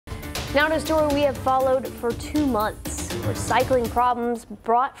Now to a story we have followed for 2 months. Recycling problems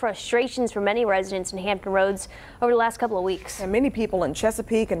brought frustrations for many residents in Hampton Roads over the last couple of weeks. And many people in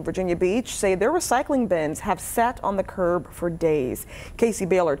Chesapeake and Virginia Beach say their recycling bins have sat on the curb for days. Casey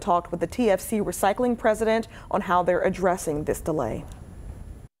Baylor talked with the TFC recycling president on how they're addressing this delay.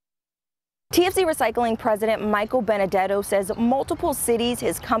 TFC Recycling President Michael Benedetto says multiple cities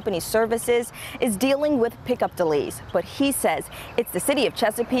his company services is dealing with pickup delays, but he says it's the city of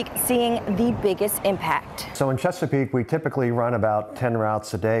Chesapeake seeing the biggest impact. So in Chesapeake, we typically run about 10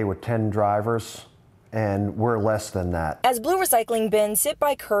 routes a day with 10 drivers, and we're less than that. As blue recycling bins sit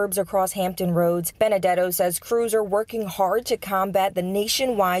by curbs across Hampton Roads, Benedetto says crews are working hard to combat the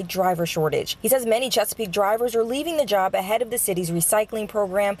nationwide driver shortage. He says many Chesapeake drivers are leaving the job ahead of the city's recycling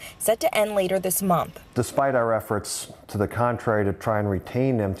program set to end later this month. Despite our efforts to the contrary to try and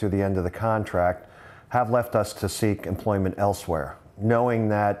retain them through the end of the contract, have left us to seek employment elsewhere, knowing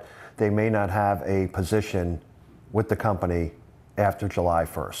that they may not have a position with the company after July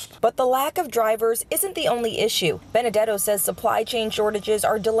 1st. But the lack of drivers isn't the only issue. Benedetto says supply chain shortages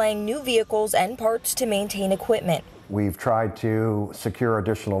are delaying new vehicles and parts to maintain equipment. We've tried to secure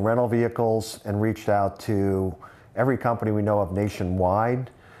additional rental vehicles and reached out to every company we know of nationwide,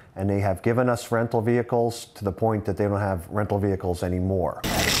 and they have given us rental vehicles to the point that they don't have rental vehicles anymore.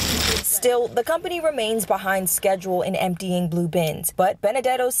 Still, the company remains behind schedule in emptying blue bins, but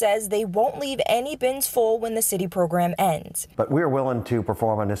Benedetto says they won't leave any bins full when the city program ends. But we're willing to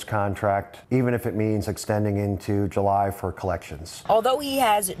perform on this contract, even if it means extending into July for collections. Although he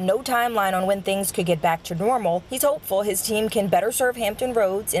has no timeline on when things could get back to normal, he's hopeful his team can better serve Hampton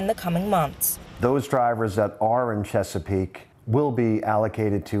Roads in the coming months. Those drivers that are in Chesapeake will be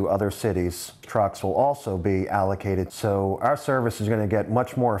allocated to other cities. Trucks will also be allocated, so our service is going to get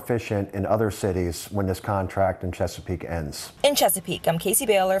much more efficient in other cities when this contract in Chesapeake ends. In Chesapeake, I'm Casey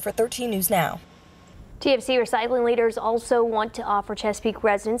Baylor for 13 News Now. TFC recycling leaders also want to offer Chesapeake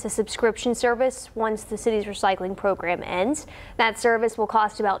residents a subscription service once the city's recycling program ends. That service will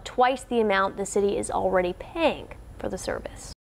cost about twice the amount the city is already paying for the service.